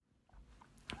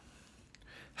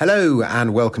Hello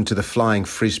and welcome to the Flying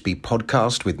Frisbee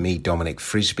podcast with me, Dominic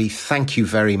Frisby. Thank you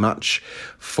very much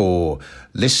for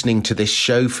listening to this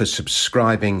show, for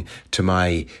subscribing to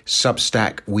my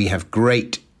Substack.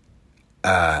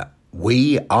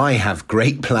 I have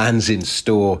great plans in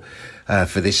store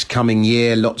for this coming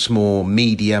year. Lots more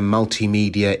media,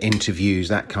 multimedia, interviews,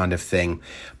 that kind of thing.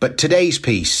 But today's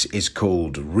piece is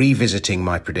called Revisiting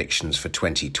My Predictions for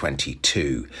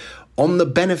 2022 on the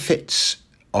benefits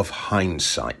of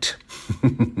hindsight.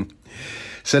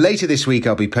 So later this week,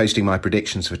 I'll be posting my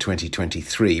predictions for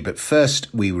 2023. But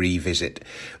first, we revisit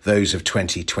those of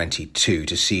 2022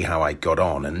 to see how I got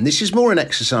on. And this is more an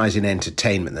exercise in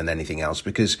entertainment than anything else,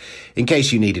 because in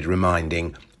case you needed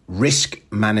reminding, risk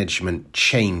management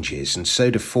changes, and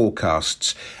so do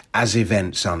forecasts as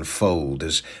events unfold.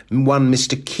 As one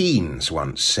Mr. Keynes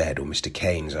once said, or Mr.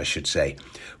 Keynes, I should say,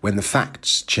 when the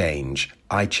facts change,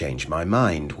 I change my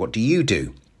mind. What do you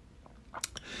do?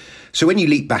 So when you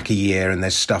leap back a year and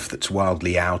there's stuff that's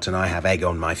wildly out and I have egg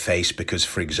on my face because,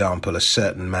 for example, a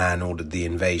certain man ordered the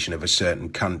invasion of a certain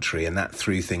country and that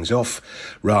threw things off,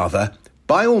 rather,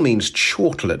 by all means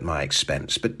chortle at my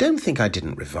expense, but don't think I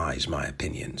didn't revise my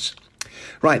opinions.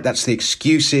 Right, that's the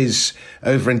excuses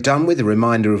over and done with. A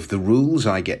reminder of the rules.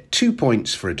 I get 2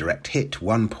 points for a direct hit,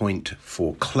 1 point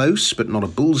for close but not a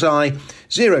bullseye,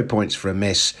 0 points for a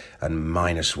miss, and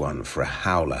 -1 for a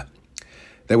howler.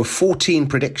 There were 14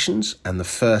 predictions, and the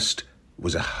first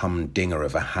was a humdinger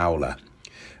of a howler.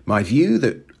 My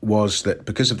view was that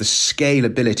because of the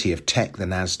scalability of tech, the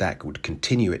Nasdaq would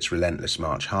continue its relentless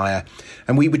march higher,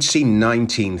 and we would see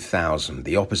 19,000.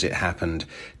 The opposite happened.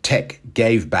 Tech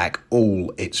gave back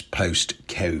all its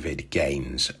post-COVID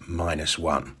gains,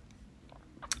 -1.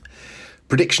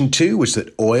 Prediction 2 was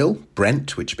that oil,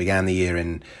 Brent, which began the year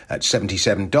at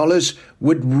 $77,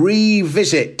 would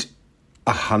revisit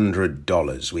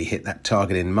 $100. We hit that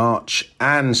target in March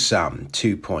and some,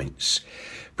 2 points.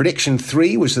 Prediction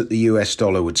 3 was that the US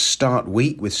dollar would start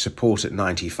weak with support at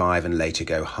 95 and later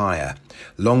go higher.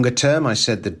 Longer term, I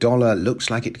said the dollar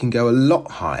looks like it can go a lot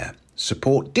higher.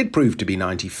 Support did prove to be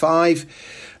 95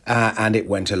 and it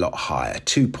went a lot higher,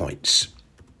 2 points.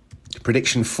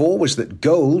 Prediction 4 was that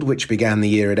gold, which began the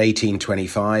year at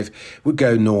 $1,825, would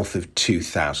go north of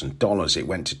 $2,000. It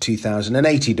went to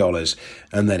 $2,080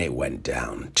 and then it went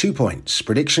down. 2 points.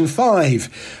 Prediction 5,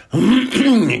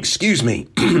 excuse me,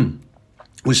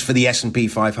 was for the S&P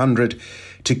 500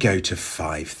 to go to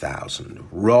 5,000.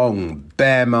 Wrong.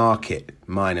 Bear market,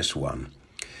 -1.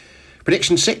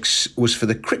 Prediction 6 was for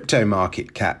the crypto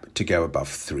market cap to go above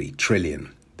 3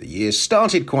 trillion. The year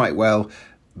started quite well,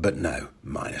 but no,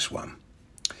 -1.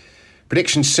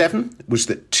 Prediction 7 was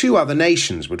that 2 other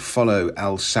nations would follow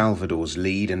El Salvador's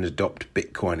lead and adopt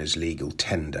Bitcoin as legal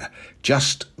tender.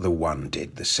 Just the one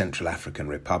did, the Central African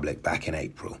Republic, back in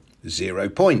April. 0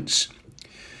 points.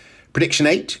 Prediction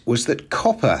 8 was that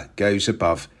copper goes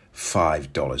above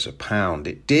 $5 a pound.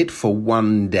 It did for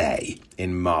 1 day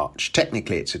in March.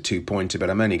 Technically, it's a 2-pointer, but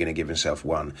I'm only going to give myself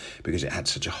 1 because it had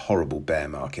such a horrible bear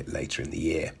market later in the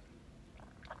year.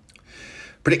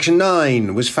 Prediction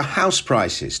 9 was for house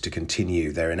prices to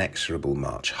continue their inexorable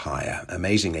march higher.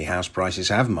 Amazingly, house prices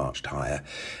have marched higher.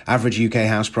 Average UK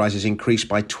house prices increased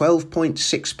by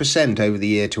 12.6% over the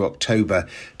year to October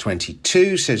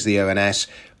 22, says the ONS.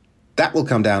 That will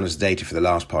come down as the data for the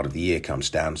last part of the year comes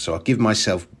down, so I'll give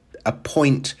myself a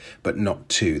point, but not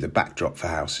 2. The backdrop for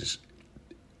house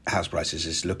prices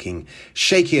is looking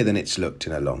shakier than it's looked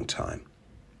in a long time.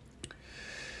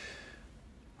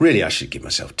 Really, I should give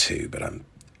myself 2, but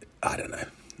I don't know.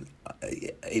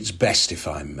 It's best if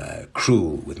I'm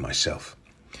cruel with myself.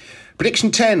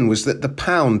 Prediction 10 was that the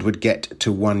pound would get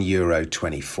to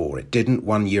 €1.24. It didn't.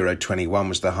 €1.21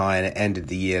 was the high, and it ended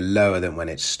the year lower than when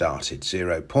it started.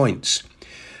 0 points.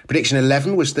 Prediction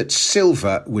 11 was that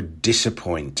silver would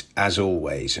disappoint, as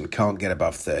always, and can't get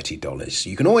above $30.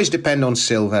 You can always depend on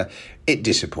silver. It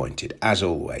disappointed, as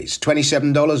always.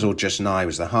 $27 or just nigh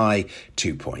was the high,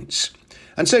 2 points.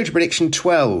 And so to prediction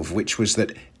 12, which was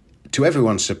that, to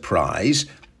everyone's surprise,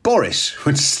 Boris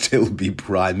would still be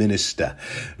Prime Minister.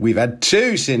 We've had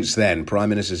 2 since then. Prime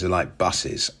Ministers are like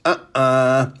buses.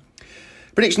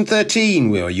 Prediction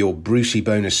 13, your Brucey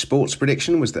bonus sports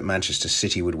prediction, was that Manchester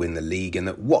City would win the league and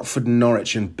that Watford,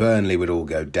 Norwich and Burnley would all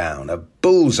go down. A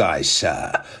bullseye,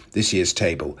 sir. This year's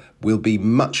table will be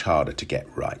much harder to get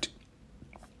right.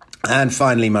 And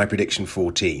finally, my prediction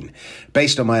 14,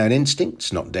 based on my own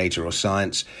instincts, not data or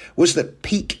science, was that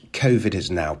peak COVID has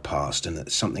now passed and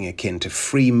that something akin to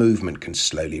free movement can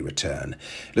slowly return.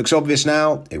 It looks obvious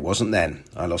now. It wasn't then.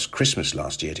 I lost Christmas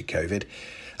last year to COVID.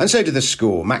 And so to the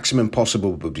score. Maximum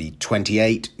possible would be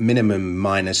 28, minimum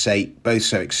 -8, both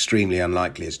so extremely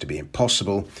unlikely as to be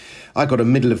impossible. I got a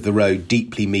middle-of-the-road,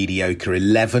 deeply mediocre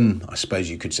 11. I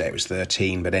suppose you could say it was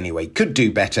 13, but anyway, could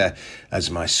do better, as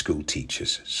my school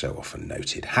teachers so often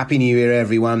noted. Happy New Year,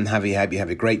 everyone. Hope you have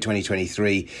a great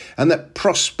 2023, and that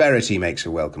prosperity makes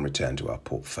a welcome return to our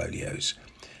portfolios.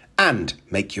 And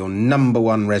make your number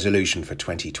one resolution for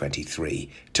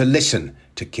 2023 to listen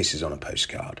to Kisses on a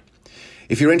Postcard.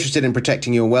 If you're interested in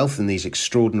protecting your wealth in these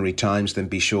extraordinary times, then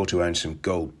be sure to own some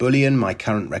gold bullion. My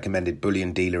current recommended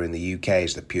bullion dealer in the UK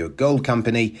is the Pure Gold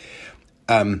Company.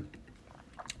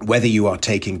 Whether you are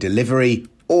taking delivery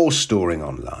or storing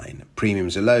online,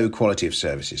 premiums are low, quality of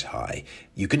service is high.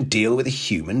 You can deal with a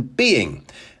human being,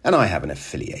 and I have an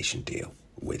affiliation deal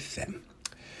with them.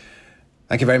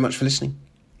 Thank you very much for listening.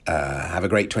 Have a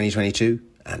great 2022,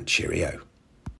 and cheerio.